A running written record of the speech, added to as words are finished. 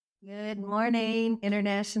Good morning,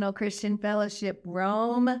 International Christian Fellowship,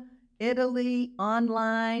 Rome, Italy,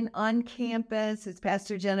 online, on campus. It's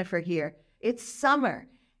Pastor Jennifer here. It's summer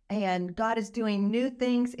and God is doing new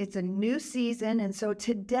things. It's a new season. And so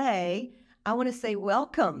today, I want to say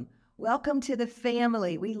welcome. Welcome to the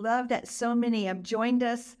family. We love that so many have joined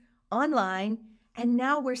us online, and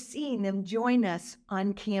now we're seeing them join us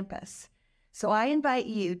on campus. So I invite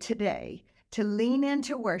you today to lean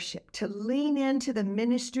into worship, to lean into the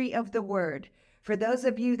ministry of the word. For those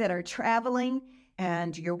of you that are traveling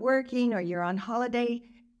and you're working or you're on holiday,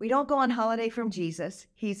 we don't go on holiday from Jesus.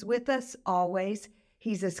 He's with us always.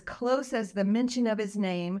 He's as close as the mention of his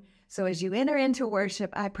name. So as you enter into worship,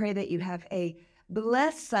 I pray that you have a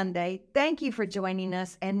blessed Sunday. Thank you for joining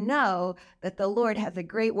us, and know that the Lord has a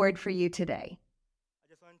great word for you today. I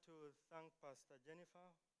just want to thank Pastor Jennifer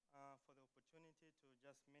for the opportunity to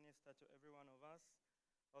just minister to every one of us.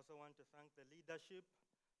 I also want to thank the leadership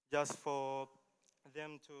just for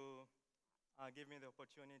them to give me the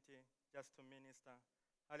opportunity just to minister.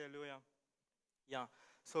 Hallelujah. Yeah.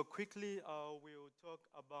 So quickly, we'll talk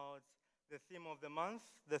about the theme of the month.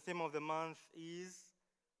 The theme of the month is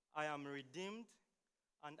I am redeemed.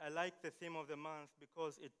 And I like the theme of the month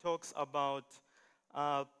because it talks about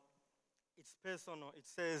it's personal. It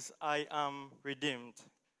says, I am redeemed.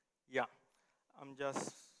 Yeah. I'm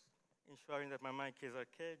just ensuring that my mic is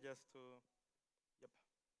okay, just to, yep. Okay.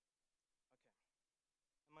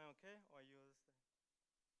 Am I okay? Or you?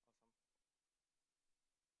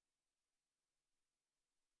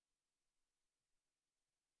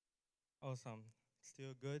 Awesome. Awesome.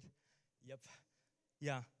 Still good? Yep.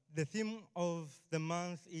 Yeah. The theme of the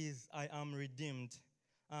month is I am redeemed.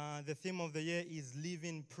 The theme of the year is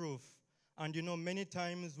living proof. And many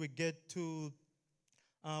times we get to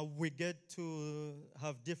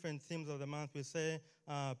have different themes of the month. We say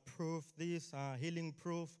proof this, healing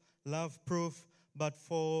proof, love proof. But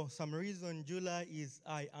for some reason, July is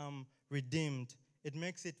I am redeemed. It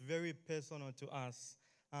makes it very personal to us.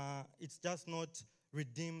 It's just not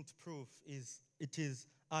redeemed proof. It is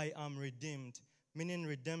I am redeemed, meaning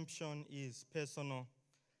redemption is personal.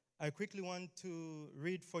 I quickly want to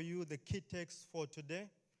read for you the key text for today,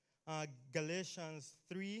 Galatians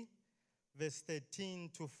 3, verse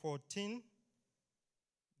 13 to 14.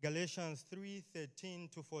 Galatians 3, 13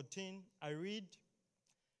 to 14. I read,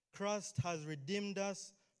 Christ has redeemed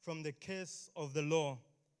us from the curse of the law,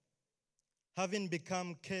 having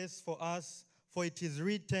become curse for us, for it is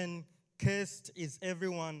written, cursed is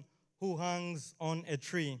everyone who hangs on a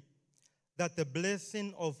tree, that the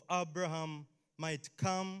blessing of Abraham might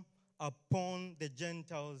come upon the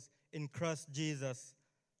Gentiles in Christ Jesus.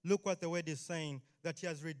 Look what the word is saying, that he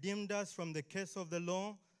has redeemed us from the curse of the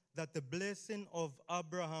law, that the blessing of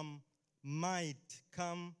Abraham might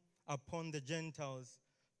come upon the Gentiles.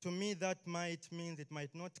 To me, that might means it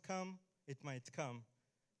might not come, it might come.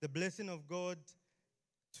 The blessing of God,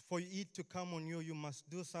 for it to come on you, you must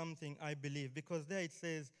do something, I believe, because there it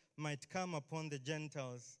says, might come upon the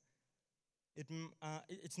Gentiles.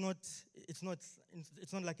 It's not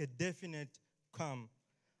like a definite come.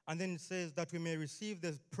 And then it says that we may receive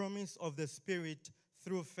the promise of the Spirit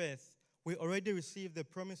through faith. We already received the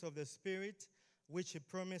promise of the Spirit, which he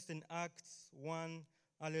promised in Acts 1.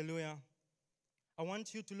 Hallelujah. I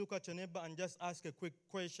want you to look at your neighbor and just ask a quick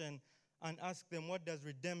question and ask them, what does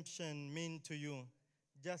redemption mean to you?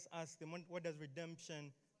 Just ask them, what does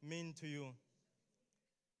redemption mean to you?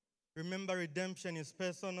 Remember, redemption is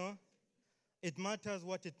personal. It matters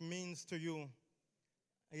what it means to you.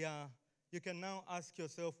 Yeah. You can now ask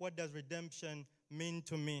yourself, what does redemption mean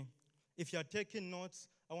to me? If you're taking notes,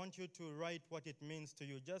 I want you to write what it means to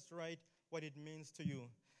you. Just write what it means to you.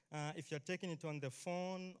 If you're taking it on the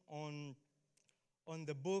phone, on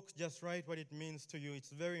the book, just write what it means to you.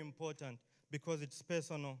 It's very important because it's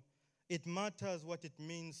personal. It matters what it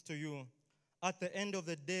means to you. At the end of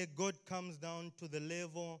the day, God comes down to the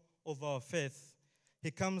level of our faith. He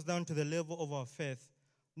comes down to the level of our faith.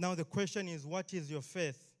 Now the question is, what is your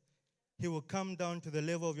faith? He will come down to the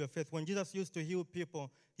level of your faith. When Jesus used to heal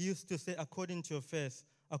people, he used to say, according to your faith,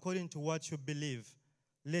 according to what you believe,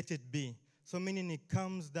 let it be. So meaning it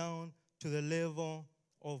comes down to the level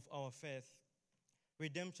of our faith.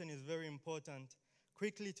 Redemption is very important.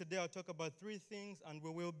 Quickly today I'll talk about three things and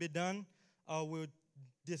we will be done. I will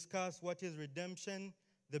discuss what is redemption,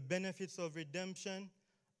 the benefits of redemption,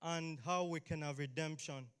 and how we can have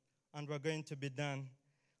redemption. And we're going to be done.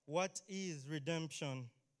 What is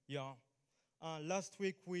redemption? Yeah. Last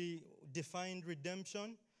week we defined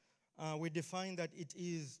redemption. We defined that it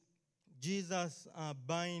is Jesus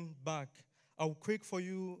buying back. I'll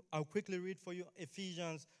quickly read for you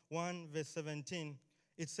Ephesians 1 verse 17.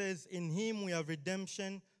 It says, in him we have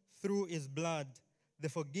redemption through his blood, the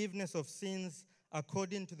forgiveness of sins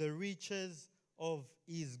according to the riches of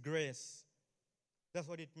his grace. That's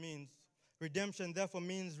what it means. Redemption, therefore,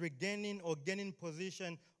 means regaining or gaining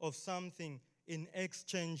possession of something in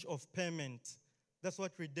exchange of payment. That's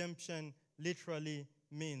what redemption literally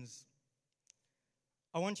means.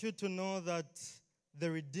 I want you to know that the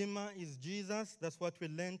Redeemer is Jesus. That's what we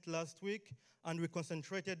learned last week, and we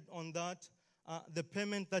concentrated on that. The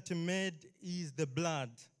payment that he made is the blood.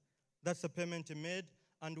 That's the payment he made,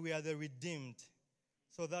 and we are the redeemed.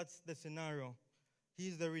 So that's the scenario. He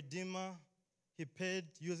is the Redeemer. He paid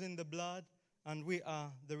using the blood, and we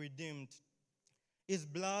are the redeemed. His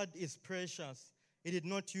blood is precious. He did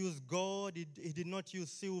not use gold. He did not use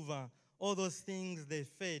silver. All those things, they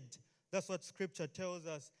fade. That's what Scripture tells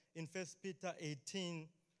us in 1 Peter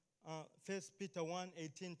 1,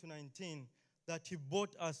 18 to 19, that he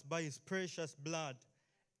bought us by his precious blood.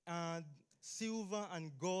 Silver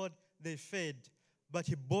and gold, they fade, but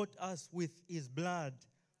he bought us with his blood,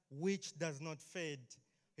 which does not fade.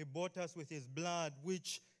 He bought us with his blood,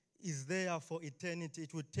 which is there for eternity.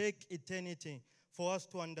 It would take eternity for us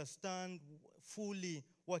to understand fully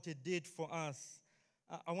what he did for us.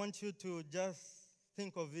 I want you to just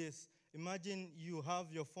think of this. Imagine you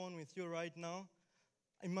have your phone with you right now.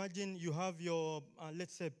 Imagine you have your,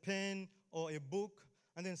 let's say, pen or a book,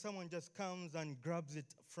 and then someone just comes and grabs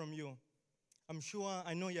it from you. I'm sure,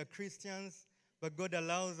 I know you're Christians, but God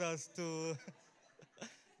allows us to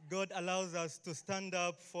God allows us to stand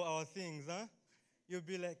up for our things. You'll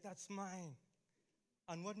be like, that's mine.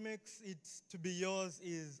 And what makes it to be yours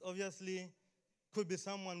is obviously could be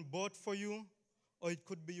someone bought for you, or it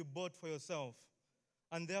could be you bought for yourself.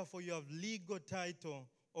 And therefore you have legal title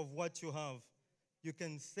of what you have. You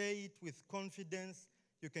can say it with confidence.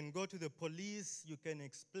 You can go to the police. You can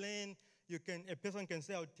explain. A person can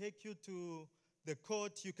say, I'll take you to the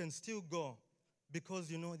court. You can still go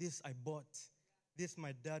because you know this I bought. This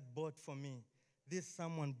my dad bought for me. This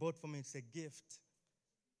someone bought for me. It's a gift.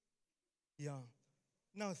 Yeah.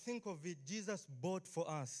 Now think of it. Jesus bought for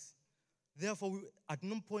us. Therefore, at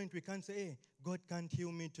no point we can't say, hey, God can't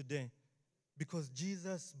heal me today. Because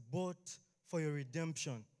Jesus bought for your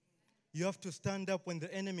redemption. You have to stand up when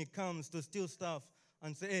the enemy comes to steal stuff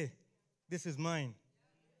and say, hey, this is mine.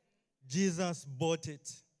 Jesus bought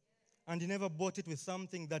it. And he never bought it with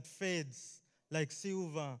something that fades like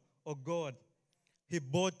silver or gold. He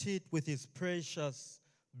bought it with his precious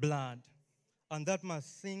blood. And that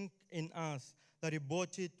must sink in us, that he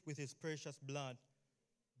bought it with his precious blood.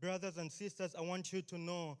 Brothers and sisters, I want you to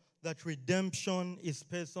know that redemption is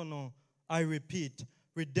personal. I repeat,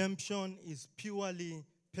 redemption is purely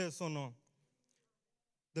personal.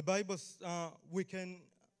 The Bible, we can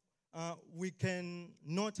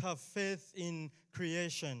not have faith in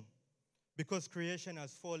creation because creation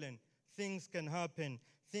has fallen. Things can happen.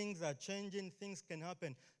 Things are changing. Things can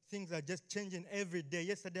happen. Things are just changing every day.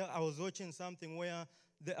 Yesterday, I was watching something where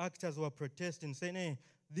the actors were protesting, saying, hey,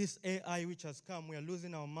 this AI which has come, we are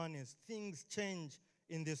losing our manners. Things change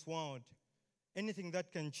in this world. Anything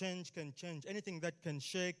that can change, can change. Anything that can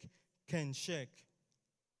shake, can shake.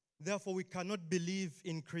 Therefore, we cannot believe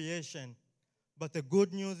in creation. But the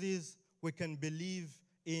good news is we can believe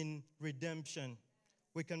in redemption.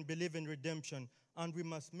 We can believe in redemption. And we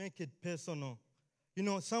must make it personal. You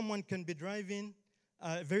know, someone can be driving,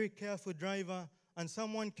 a very careful driver, and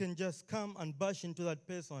someone can just come and bash into that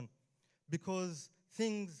person because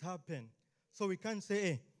things happen. So we can't say,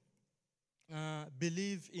 hey,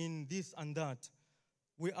 believe in this and that.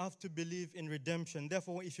 We have to believe in redemption.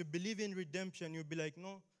 Therefore, if you believe in redemption, you'll be like,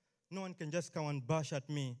 no one can just come and bash at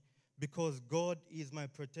me because God is my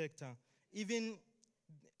protector. Even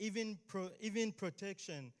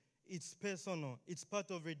protection, it's personal. It's part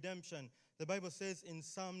of redemption. The Bible says in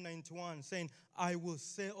Psalm 91, saying, I will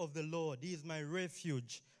say of the Lord, he is my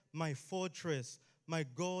refuge, my fortress, my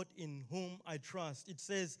God in whom I trust. It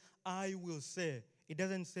says, I will say. It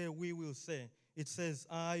doesn't say we will say. It says,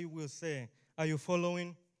 I will say. Are you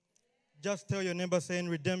following? Just tell your neighbor, saying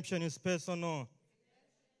redemption is personal.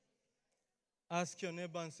 Ask your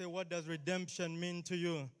neighbor and say, what does redemption mean to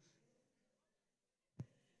you?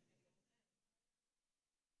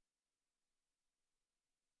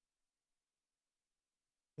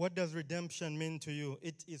 What does redemption mean to you?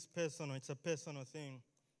 It is personal. It's a personal thing.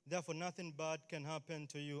 Therefore, nothing bad can happen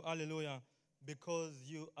to you. Hallelujah. Because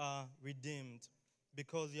you are redeemed.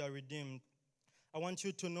 Because you are redeemed. I want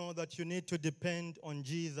you to know that you need to depend on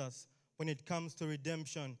Jesus when it comes to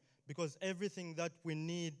redemption. Because everything that we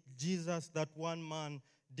need, Jesus, that one man,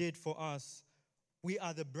 did for us. We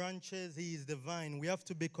are the branches. He is the vine. We have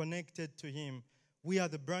to be connected to him. We are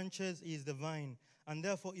the branches, He is the vine. And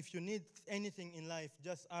therefore, if you need anything in life,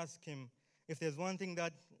 just ask Him. If there's one thing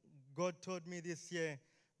that God told me this year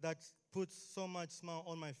that puts so much smile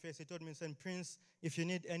on my face, He told me, St. Prince, if you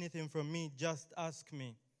need anything from me, just ask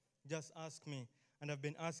me. Just ask me. And I've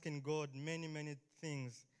been asking God many, many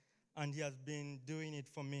things, and He has been doing it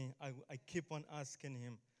for me. I keep on asking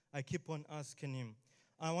Him. I keep on asking Him.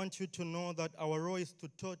 I want you to know that our role is to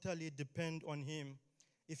totally depend on Him.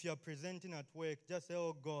 If you are presenting at work, just say,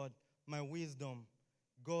 oh God, my wisdom.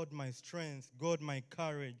 God, my strength. God, my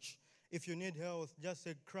courage. If you need health, just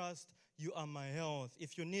say, Christ, you are my health.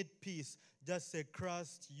 If you need peace, just say,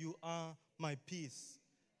 Christ, you are my peace.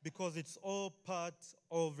 Because it's all part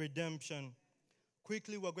of redemption.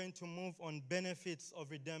 Quickly, we're going to move on benefits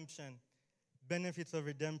of redemption. Benefits of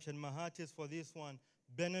redemption. My heart is for this one.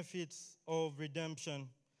 Benefits of redemption.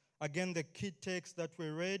 Again, the key text that we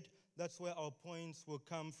read, that's where our points will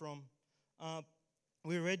come from.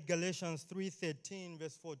 We read Galatians 3:13,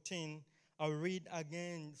 verse 14. I'll read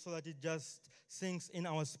again so that it just sinks in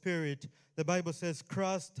our spirit. The Bible says,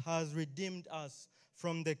 Christ has redeemed us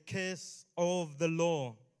from the curse of the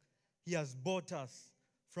law. He has bought us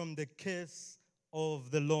from the curse of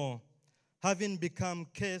the law, having become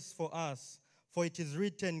curse for us. For it is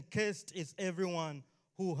written, cursed is everyone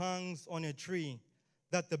who hangs on a tree,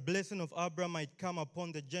 that the blessing of Abraham might come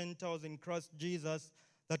upon the Gentiles in Christ Jesus,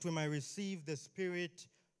 that we might receive the Spirit,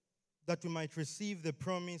 that we might receive the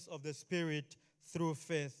promise of the Spirit through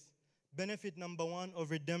faith. Benefit number one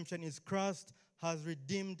of redemption is Christ has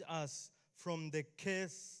redeemed us from the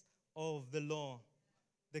curse of the law.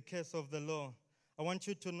 The curse of the law. I want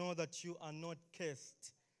you to know that you are not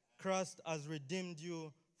cursed. Christ has redeemed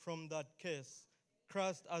you from that curse.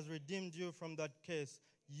 Christ has redeemed you from that curse.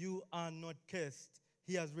 You are not cursed.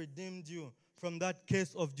 He has redeemed you from that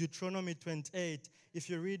curse of Deuteronomy 28. If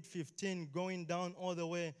you read 15, going down all the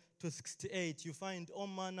way to 68, you find all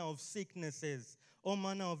manner of sicknesses, all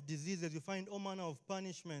manner of diseases. You find all manner of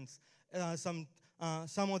punishments. Some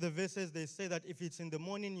of the verses, they say that if it's in the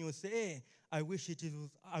morning, you say, hey, I wish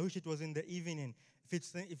it was in the evening. If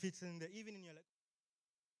it's in the evening, you're like,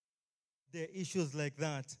 there are issues like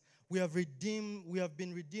that. We have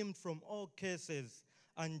been redeemed from all curses,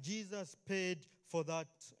 and Jesus paid for that.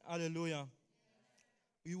 Hallelujah.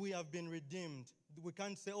 We have been redeemed. We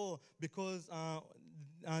can't say, oh, because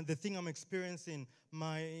the thing I'm experiencing,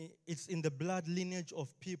 it's in the blood lineage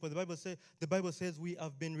of people. The Bible says we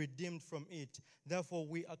have been redeemed from it. Therefore,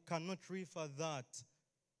 we cannot refer that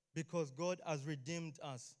because God has redeemed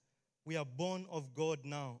us. We are born of God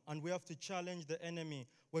now, and we have to challenge the enemy.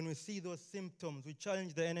 When we see those symptoms, we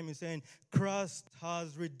challenge the enemy saying, Christ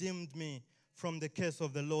has redeemed me from the curse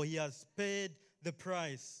of the law. He has paid the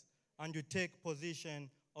price, and you take possession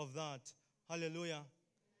of that. Hallelujah.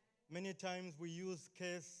 Many times we use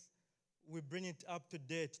curse, we bring it up to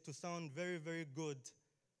date to sound very, very good.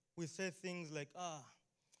 We say things like,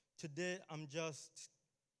 today I'm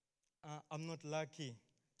not lucky.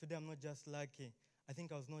 Today I'm not just lucky. I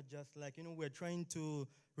think I was not just lucky. We're trying to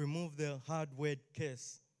remove the hard word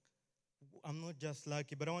curse. I'm not just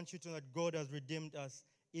lucky, but I want you to know that God has redeemed us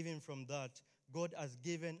even from that. God has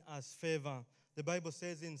given us favor. The Bible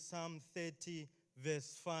says in Psalm 30,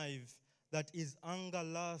 verse 5, that his anger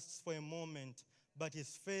lasts for a moment, but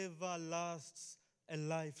his favor lasts a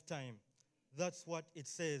lifetime. That's what it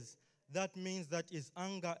says. That means that his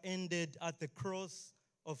anger ended at the cross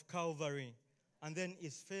of Calvary, and then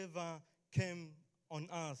his favor came on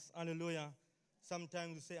us. Hallelujah.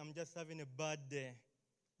 Sometimes we say, I'm just having a bad day.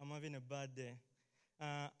 I'm having a bad day.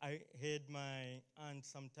 I heard my aunt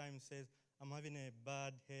sometimes says, I'm having a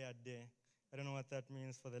bad hair day. I don't know what that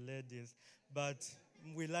means for the ladies. But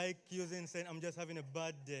we like saying, I'm just having a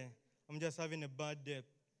bad day. I'm just having a bad day.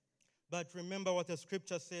 But remember what the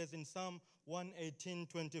scripture says in Psalm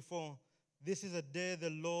 118:24. This is a day the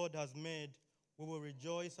Lord has made. We will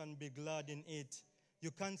rejoice and be glad in it. You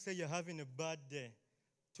can't say you're having a bad day.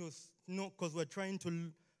 Because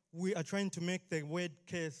we are trying to make the word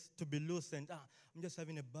curse to be loosened. I'm just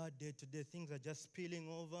having a bad day today. Things are just spilling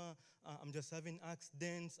over. I'm just having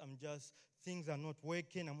accidents. Things are not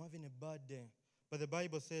working. I'm having a bad day. But the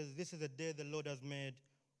Bible says, this is the day the Lord has made.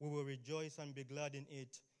 We will rejoice and be glad in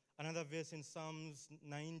it. Another verse in Psalms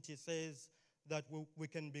 90 says that we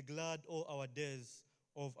can be glad all our days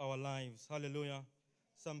of our lives. Hallelujah.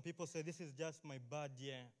 Some people say, this is just my bad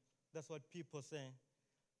year. That's what people say.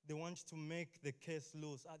 They want to make the case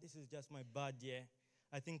loose. This is just my bad year.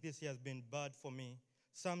 I think this year has been bad for me.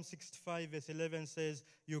 Psalm 65 verse 11 says,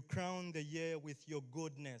 you crown the year with your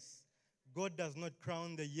goodness. God does not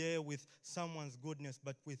crown the year with someone's goodness,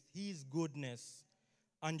 but with his goodness.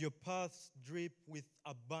 and your paths drip with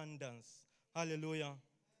abundance. Hallelujah.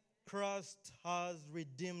 Christ has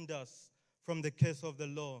redeemed us from the curse of the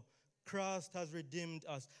law. Christ has redeemed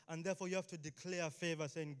us. And therefore you have to declare favor,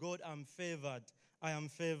 saying, God, I'm favored. I am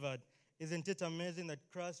favored. Isn't it amazing that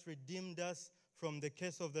Christ redeemed us from the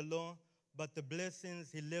curse of the law, but the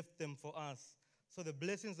blessings, he left them for us. So the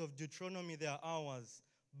blessings of Deuteronomy, they are ours.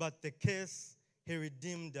 But the curse, he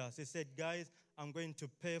redeemed us. He said, guys, I'm going to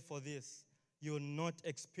pay for this. You will not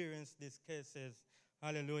experience these curses.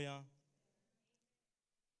 Hallelujah.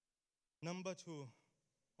 Number 2,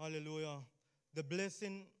 hallelujah. The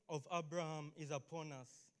blessing of Abraham is upon us.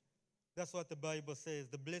 That's what the Bible says.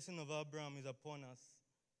 The blessing of Abraham is upon us.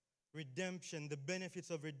 Redemption, the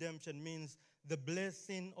benefits of redemption means the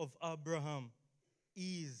blessing of Abraham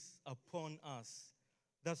is upon us.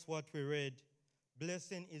 That's what we read.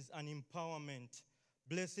 Blessing is an empowerment.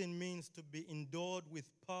 Blessing means to be endowed with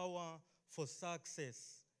power for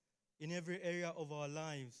success in every area of our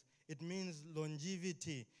lives. It means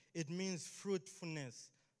longevity. It means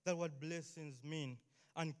fruitfulness. That's what blessings mean.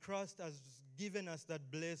 And Christ has given us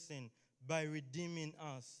that blessing by redeeming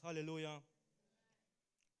us. Hallelujah.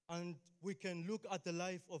 And we can look at the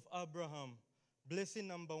life of Abraham. Blessing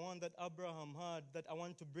number 1 that Abraham had that I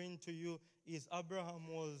want to bring to you is Abraham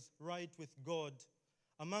was right with God.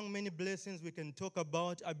 Among many blessings we can talk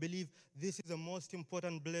about, I believe this is the most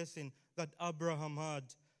important blessing that Abraham had.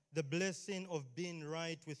 The blessing of being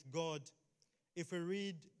right with God. If we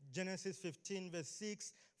read Genesis 15 verse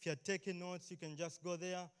 6, if you're taking notes, you can just go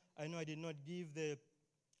there. I know I did not give the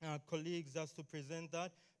colleagues just to present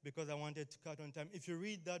that because I wanted to cut on time. If you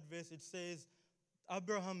read that verse, it says,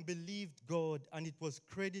 Abraham believed God and it was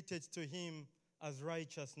credited to him as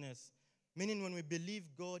righteousness. Meaning when we believe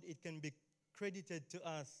God, it can be credited to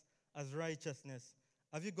us as righteousness.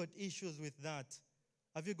 Have you got issues with that?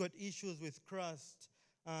 Have you got issues with Christ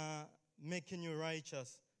making you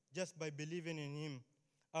righteous just by believing in him?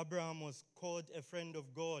 Abraham was called a friend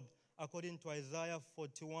of God according to Isaiah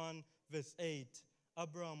 41 verse 8.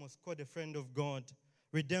 Abraham was called a friend of God.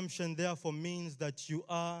 Redemption therefore means that you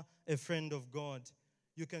are a friend of God.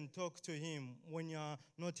 You can talk to him when you're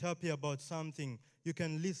not happy about something. You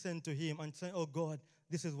can listen to him and say, oh God,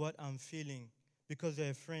 this is what I'm feeling, because you're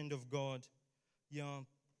a friend of God. Yeah.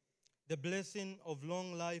 The blessing of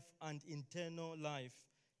long life and eternal life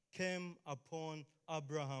came upon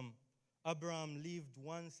Abraham. Abraham lived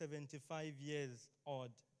 175 years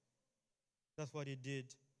old. That's what he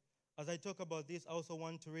did. As I talk about this, I also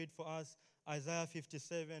want to read for us Isaiah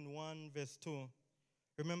 57, 1 verse 2.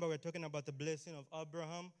 Remember, we're talking about the blessing of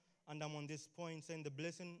Abraham, and I'm on this point saying the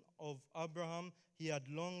blessing of Abraham, he had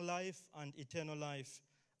long life and eternal life.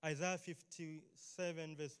 Isaiah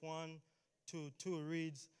 57 verse 1 to 2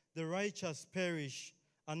 reads, the righteous perish,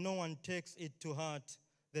 and no one takes it to heart.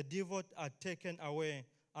 The devout are taken away,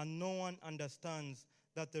 and no one understands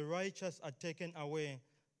that the righteous are taken away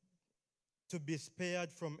to be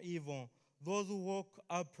spared from evil. Those who walk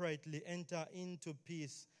uprightly enter into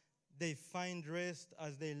peace. They find rest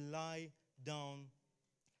as they lie down.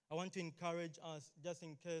 I want to encourage us, just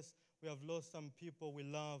in case we have lost some people we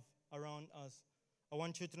love around us. I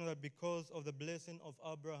want you to know that because of the blessing of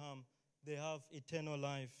Abraham, they have eternal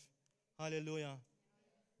life. Hallelujah.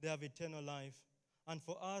 They have eternal life. And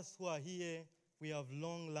for us who are here, we have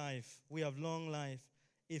long life. We have long life.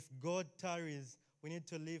 If God tarries, we need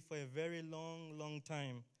to live for a very long, long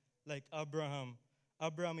time, like Abraham.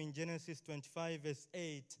 Abraham in Genesis 25 verse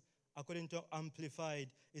 8, according to Amplified,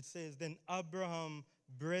 it says, then Abraham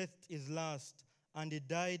breathed his last, and he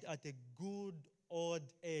died at a good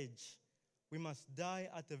old age. We must die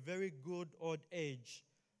at a very good old age.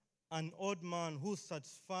 An old man who's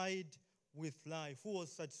satisfied with life, who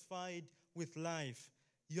was satisfied with life.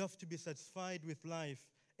 You have to be satisfied with life.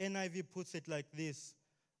 NIV puts it like this,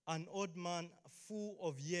 an old man full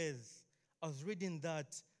of years. I was reading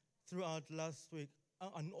that throughout last week.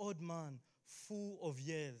 An old man full of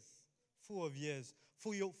years. Full of years.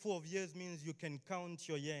 Full of years means you can count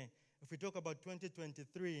your year. If we talk about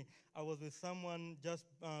 2023, I was with someone just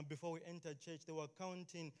before we entered church. They were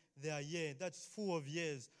counting their year. That's full of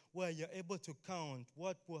years, where you're able to count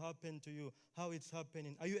what will happen to you, how it's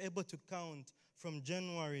happening. Are you able to count from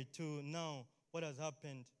January to now what has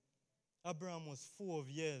happened? Abraham was full of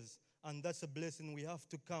years, and that's a blessing we have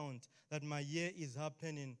to count, that my year is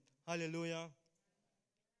happening. Hallelujah.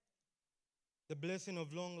 The blessing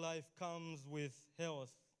of long life comes with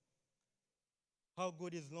health. How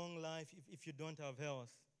good is long life if you don't have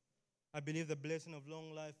health? I believe the blessing of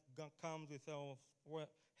long life comes with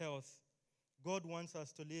health. God wants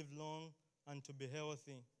us to live long and to be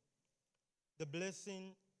healthy. The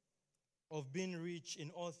blessing of being rich in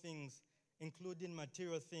all things, including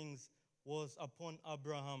material things, was upon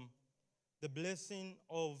Abraham. The blessing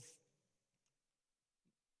of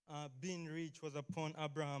being rich was upon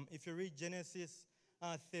Abraham. If you read Genesis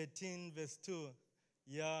 13, verse 2,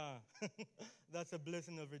 yeah, that's a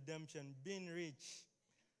blessing of redemption. Being rich,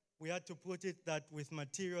 we had to put it that with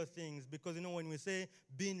material things, because, when we say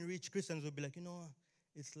being rich, Christians will be like,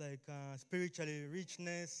 it's like spiritually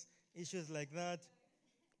richness, issues like that.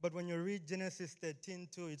 But when you read Genesis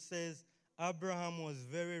 13:2, it says, Abraham was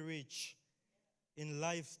very rich in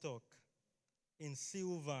livestock, in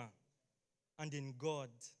silver, and in gold.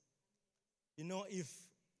 If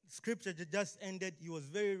scripture just ended, he was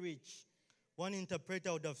very rich, one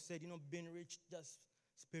interpreter would have said, being rich just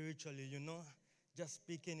spiritually, just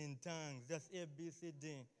speaking in tongues, just A, B, C, D.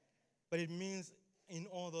 But it means in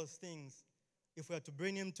all those things. If we are to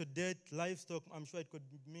bring him to death, livestock, I'm sure it could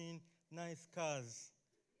mean nice cars.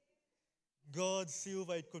 Gold,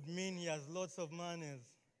 silver, it could mean he has lots of monies.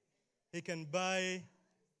 He can buy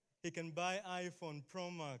iPhone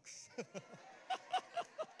Pro Max.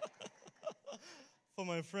 For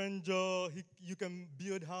my friend Joe, you can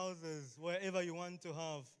build houses wherever you want to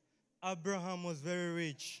have. Abraham was very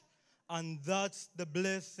rich. And that's the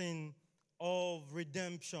blessing of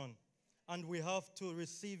redemption. And we have to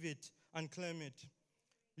receive it and claim it.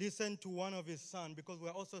 Listen to one of his sons, because we're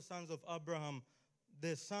also sons of Abraham.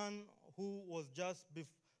 The son who was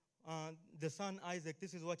the son Isaac,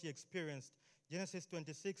 this is what he experienced. Genesis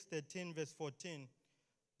 26:13, verse 14.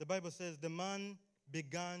 The Bible says, the man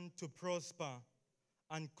began to prosper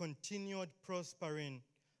and continued prospering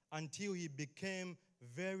until he became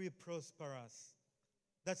very prosperous.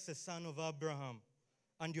 That's the son of Abraham.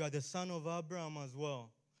 And you are the son of Abraham as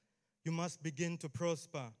well. You must begin to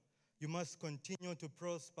prosper. You must continue to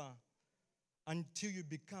prosper until you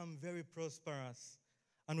become very prosperous.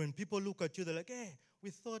 And when people look at you, they're like, hey, we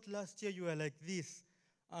thought last year you were like this.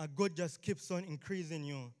 God just keeps on increasing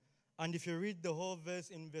you. And if you read the whole verse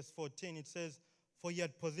in verse 14, it says, for he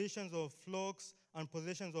had possessions of flocks and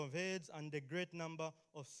possessions of herds and a great number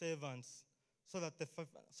of servants, so that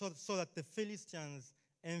the Philistines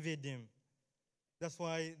envied him. That's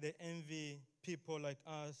why they envy people like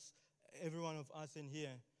us, every one of us in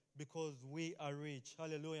here, because we are rich.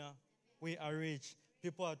 Hallelujah. We are rich.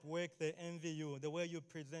 People at work, they envy you. The way you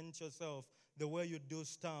present yourself, the way you do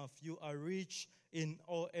stuff. You are rich in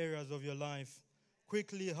all areas of your life.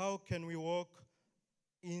 Quickly, how can we walk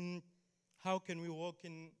in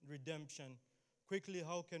redemption? Quickly,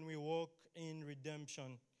 how can we walk in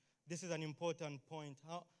redemption? This is an important point.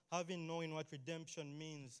 Having known what redemption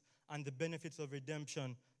means and the benefits of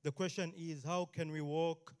redemption, the question is, how can we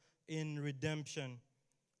walk in redemption?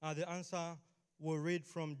 The answer we'll read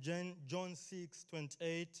from John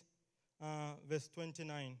 6:28, verse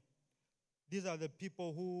 29. These are the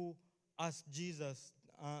people who asked Jesus.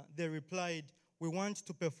 They replied, we want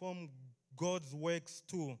to perform God's works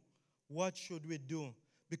too. What should we do?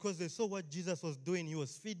 Because they saw what Jesus was doing. He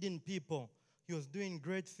was feeding people. He was doing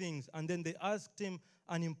great things. And then they asked him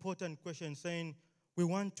an important question, saying, we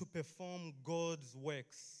want to perform God's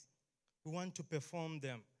works. We want to perform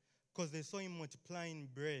them. Because they saw him multiplying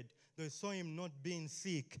bread. They saw him not being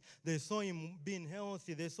sick. They saw him being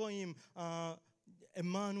healthy. They saw him a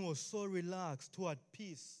man who was so relaxed, who had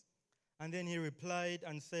peace. And then he replied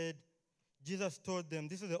and said, Jesus told them,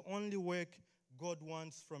 this is the only work God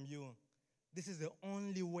wants from you. This is the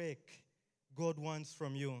only work God wants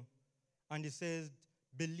from you. And he says,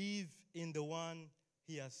 believe in the one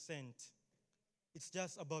he has sent. It's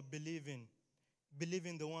just about believing.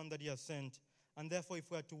 Believing the one that he has sent. And therefore,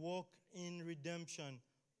 if we are to walk in redemption,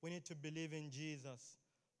 we need to believe in Jesus.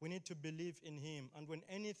 We need to believe in him. And when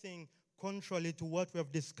anything contrary to what we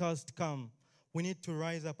have discussed come, we need to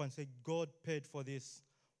rise up and say, God paid for this.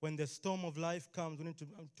 When the storm of life comes, we need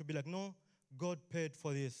to be like, no, God paid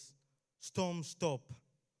for this. Storm, stop.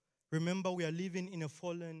 Remember, we are living in a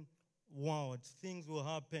fallen world. Things will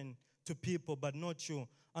happen to people, but not you.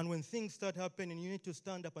 And when things start happening, you need to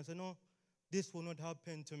stand up and say, no, this will not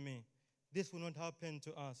happen to me. This will not happen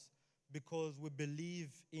to us, because we believe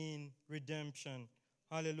in redemption.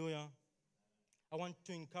 Hallelujah. I want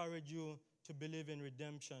to encourage you to believe in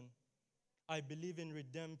redemption. I believe in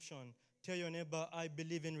redemption. Tell your neighbor, I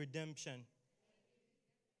believe in redemption.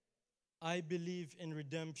 I believe in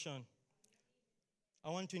redemption. I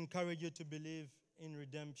want to encourage you to believe in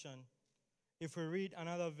redemption. If we read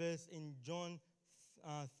another verse in John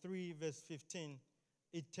 3, verse 15,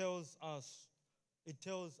 it tells us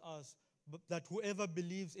that whoever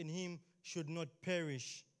believes in him should not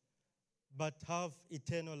perish, but have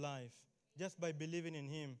eternal life. Just by believing in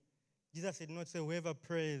him. Jesus did not say whoever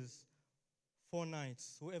prays 4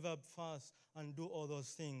 nights, whoever fasts and do all those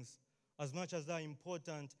things. As much as they're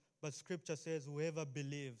important, but Scripture says whoever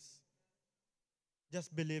believes.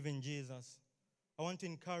 Just believe in Jesus. I want to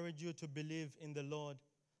encourage you to believe in the Lord.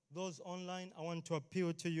 Those online, I want to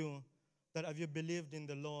appeal to you that have you believed in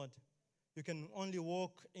the Lord? You can only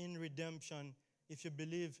walk in redemption if you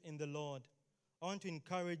believe in the Lord. I want to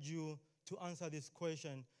encourage you to answer this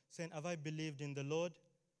question, saying, have I believed in the Lord?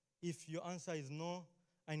 If your answer is no,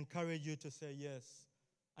 I encourage you to say yes.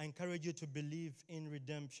 I encourage you to believe in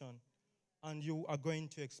redemption, and you are going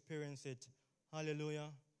to experience it. Hallelujah.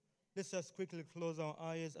 Let's just quickly close our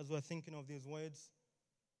eyes as we're thinking of these words.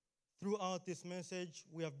 Throughout this message,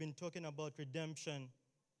 we have been talking about redemption.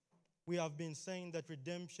 We have been saying that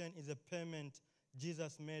redemption is a payment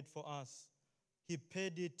Jesus made for us. He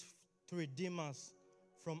paid it to redeem us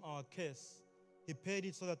from our curse. He paid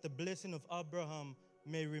it so that the blessing of Abraham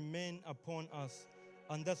may remain upon us.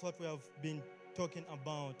 And that's what we have been talking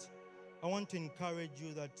about. I want to encourage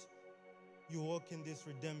you that you walk in this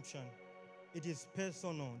redemption. It is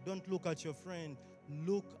personal. Don't look at your friend.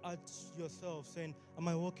 Look at yourself saying, am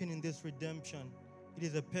I walking in this redemption? It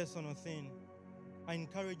is a personal thing. I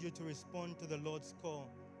encourage you to respond to the Lord's call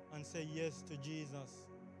and say yes to Jesus.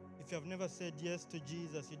 If you have never said yes to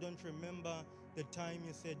Jesus, you don't remember the time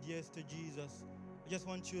you said yes to Jesus, I just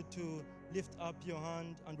want you to lift up your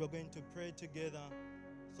hand and we're going to pray together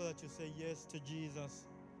so that you say yes to Jesus.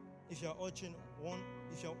 If you're watching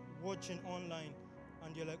online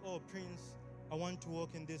and you're like, oh, Prince, I want to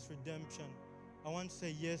walk in this redemption. I want to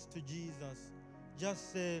say yes to Jesus.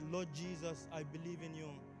 Just say, Lord Jesus, I believe in you.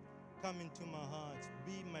 Come into my heart.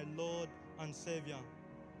 Be my Lord and Savior.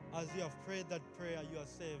 As you have prayed that prayer, you are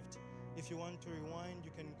saved. If you want to rewind,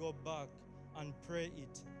 you can go back and pray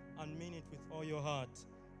it and mean it with all your heart.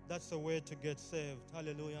 That's the way to get saved.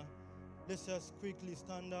 Hallelujah. Let's just quickly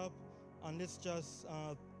stand up and let's just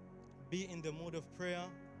be in the mood of prayer.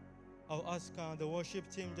 I'll ask the worship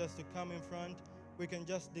team just to come in front. We can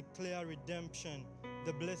just declare redemption,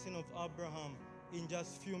 the blessing of Abraham in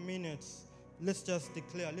just a few minutes. Let's just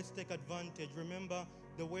declare. Let's take advantage. Remember,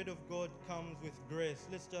 the word of God comes with grace.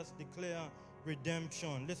 Let's just declare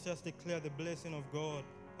redemption. Let's just declare the blessing of God.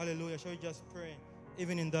 Hallelujah. Shall we just pray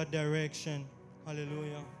even in that direction?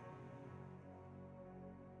 Hallelujah.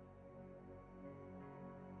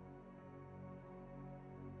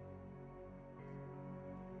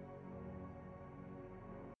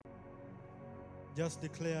 Just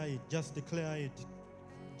declare it. Just declare it.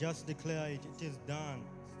 Just declare it. It is done.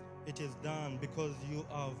 It is done because you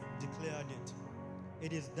have declared it.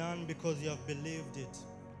 It is done because you have believed it.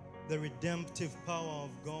 The redemptive power of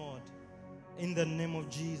God. In the name of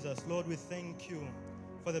Jesus. Lord, we thank you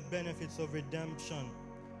for the benefits of redemption.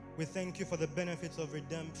 We thank you for the benefits of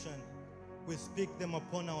redemption. We speak them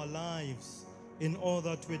upon our lives in all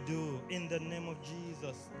that we do. In the name of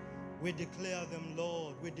Jesus. We declare them,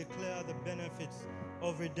 Lord. We declare the benefits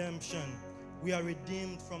of redemption. We are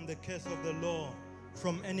redeemed from the curse of the law,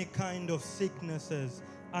 from any kind of sicknesses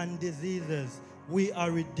and diseases. We are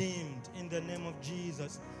redeemed in the name of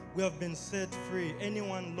Jesus. We have been set free.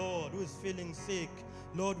 Anyone, Lord, who is feeling sick,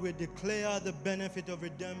 Lord, we declare the benefit of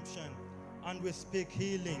redemption and we speak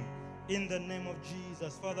healing in the name of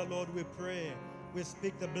Jesus. Father, Lord, we pray. We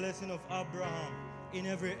speak the blessing of Abraham in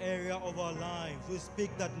every area of our lives. We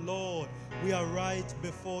speak that, Lord, we are right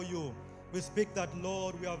before you. We speak that,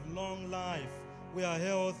 Lord, we have long life. We are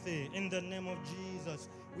healthy in the name of Jesus.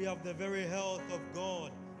 We have the very health of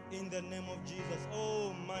God in the name of Jesus.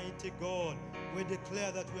 Almighty God, we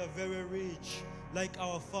declare that we are very rich, like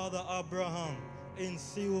our father Abraham, in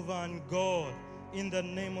silver and gold in the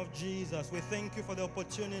name of Jesus. We thank you for the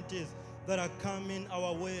opportunities that are coming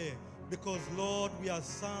our way because, Lord, we are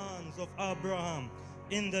sons of Abraham.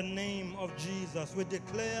 In the name of Jesus, we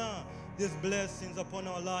declare these blessings upon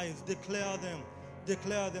our lives. Declare them.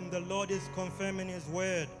 Declare them. The Lord is confirming his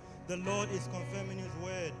word. The Lord is confirming his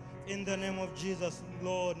word. In the name of Jesus,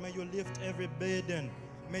 Lord, may you lift every burden.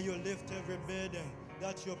 May you lift every burden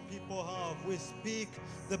that your people have. We speak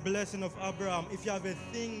the blessing of Abraham. If you have a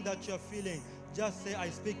thing that you're feeling, just say, I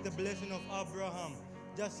speak the blessing of Abraham.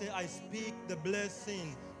 Just say, I speak the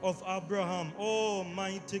blessing of Abraham.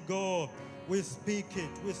 Almighty God, we speak it.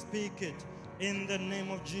 We speak it. In the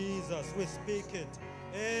name of Jesus, we speak it.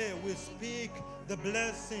 We speak the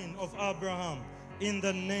blessing of Abraham. In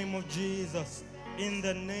the name of Jesus. In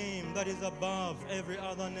the name that is above every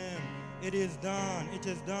other name. It is done. It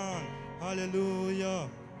is done. Hallelujah.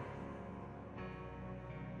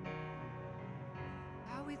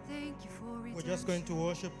 We're just going to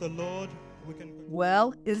worship the Lord.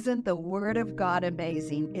 Well, isn't the Word of God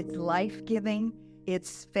amazing? It's life-giving,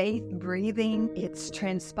 It's faith breathing. It's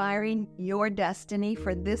transpiring your destiny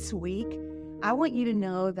for this week. I want you to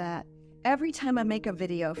know that every time I make a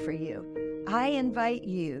video for you, I invite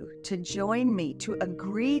you to join me to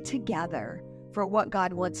agree together for what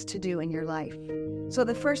God wants to do in your life. So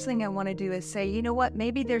the first thing I want to do is say, you know what?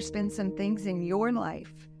 Maybe there's been some things in your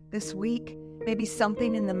life this week, maybe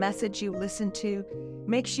something in the message you listened to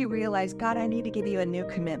makes you realize, God, I need to give you a new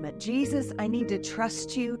commitment. Jesus, I need to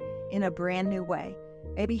trust you in a brand new way.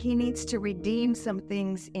 Maybe he needs to redeem some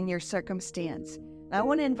things in your circumstance. I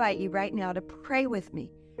want to invite you right now to pray with me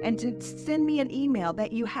and to send me an email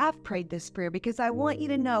that you have prayed this prayer, because I want you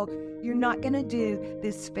to know you're not going to do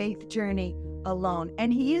this faith journey alone.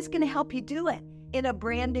 And he is going to help you do it in a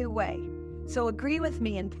brand new way. So agree with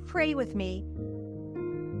me and pray with me.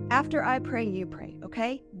 After I pray, you pray,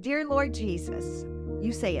 okay? Dear Lord Jesus,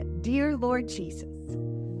 you say it. Dear Lord Jesus,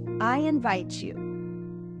 I invite you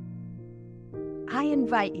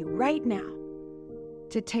right now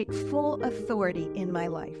to take full authority in my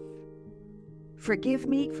life. Forgive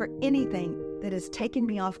me for anything that has taken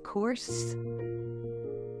me off course.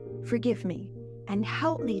 Forgive me and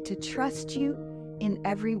help me to trust you in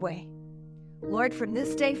every way. Lord, from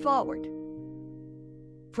this day forward,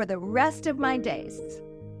 for the rest of my days,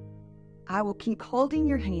 I will keep holding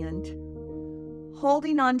your hand,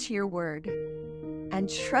 holding on to your word, and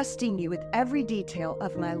trusting you with every detail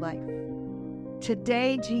of my life.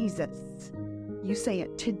 Today, Jesus, you say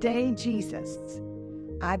it, today, Jesus,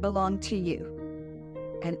 I belong to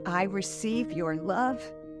you, and I receive your love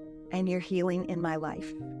and your healing in my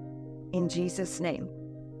life. In Jesus' name,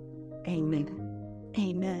 amen.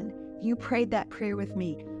 Amen. You prayed that prayer with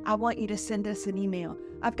me. I want you to send us an email.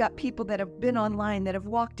 I've got people that have been online that have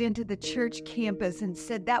walked into the church campus and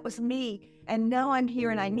said, that was me, and now I'm here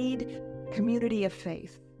and I need community of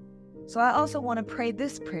faith. So I also want to pray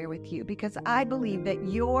this prayer with you, because I believe that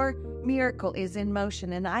your miracle is in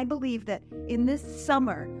motion, and I believe that in this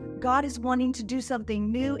summer, God is wanting to do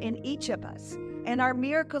something new in each of us, and our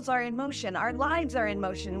miracles are in motion. Our lives are in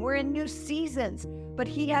motion. We're in new seasons, but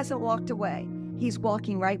he hasn't walked away. He's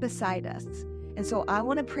walking right beside us. And so I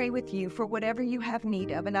want to pray with you for whatever you have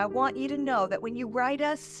need of. And I want you to know that when you write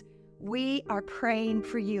us, we are praying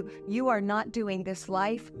for you. You are not doing this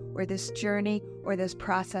life or this journey or this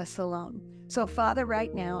process alone. So Father,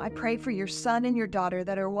 right now, I pray for your son and your daughter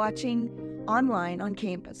that are watching online on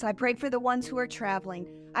campus. I pray for the ones who are traveling.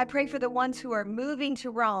 I pray for the ones who are moving to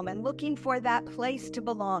Rome and looking for that place to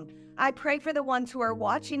belong. I pray for the ones who are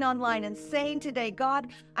watching online and saying today, God,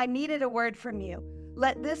 I needed a word from you.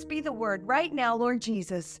 Let this be the word right now, Lord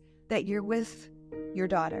Jesus, that you're with your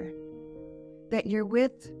daughter, that you're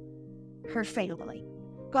with her family.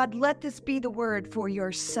 God, let this be the word for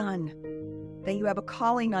your son, that you have a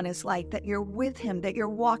calling on his life, that you're with him, that you're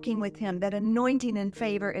walking with him, that anointing and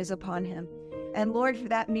favor is upon him. And Lord, for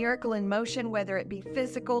that miracle in motion, whether it be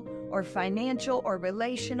physical or financial or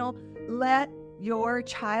relational, let your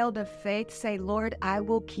child of faith say, Lord, I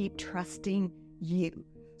will keep trusting you.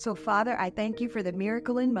 So Father, I thank you for the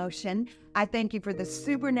miracle in motion. I thank you for the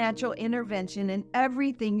supernatural intervention in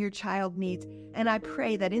everything your child needs. And I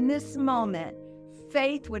pray that in this moment,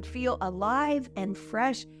 faith would feel alive and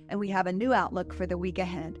fresh, and we have a new outlook for the week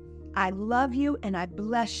ahead. I love you and I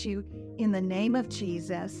bless you in the name of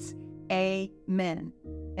Jesus. Amen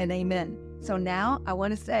and amen. So now I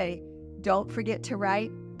want to say, don't forget to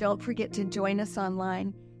write. Don't forget to join us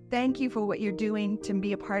online. Thank you for what you're doing to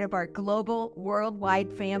be a part of our global,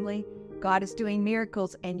 worldwide family. God is doing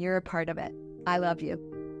miracles and you're a part of it. I love you.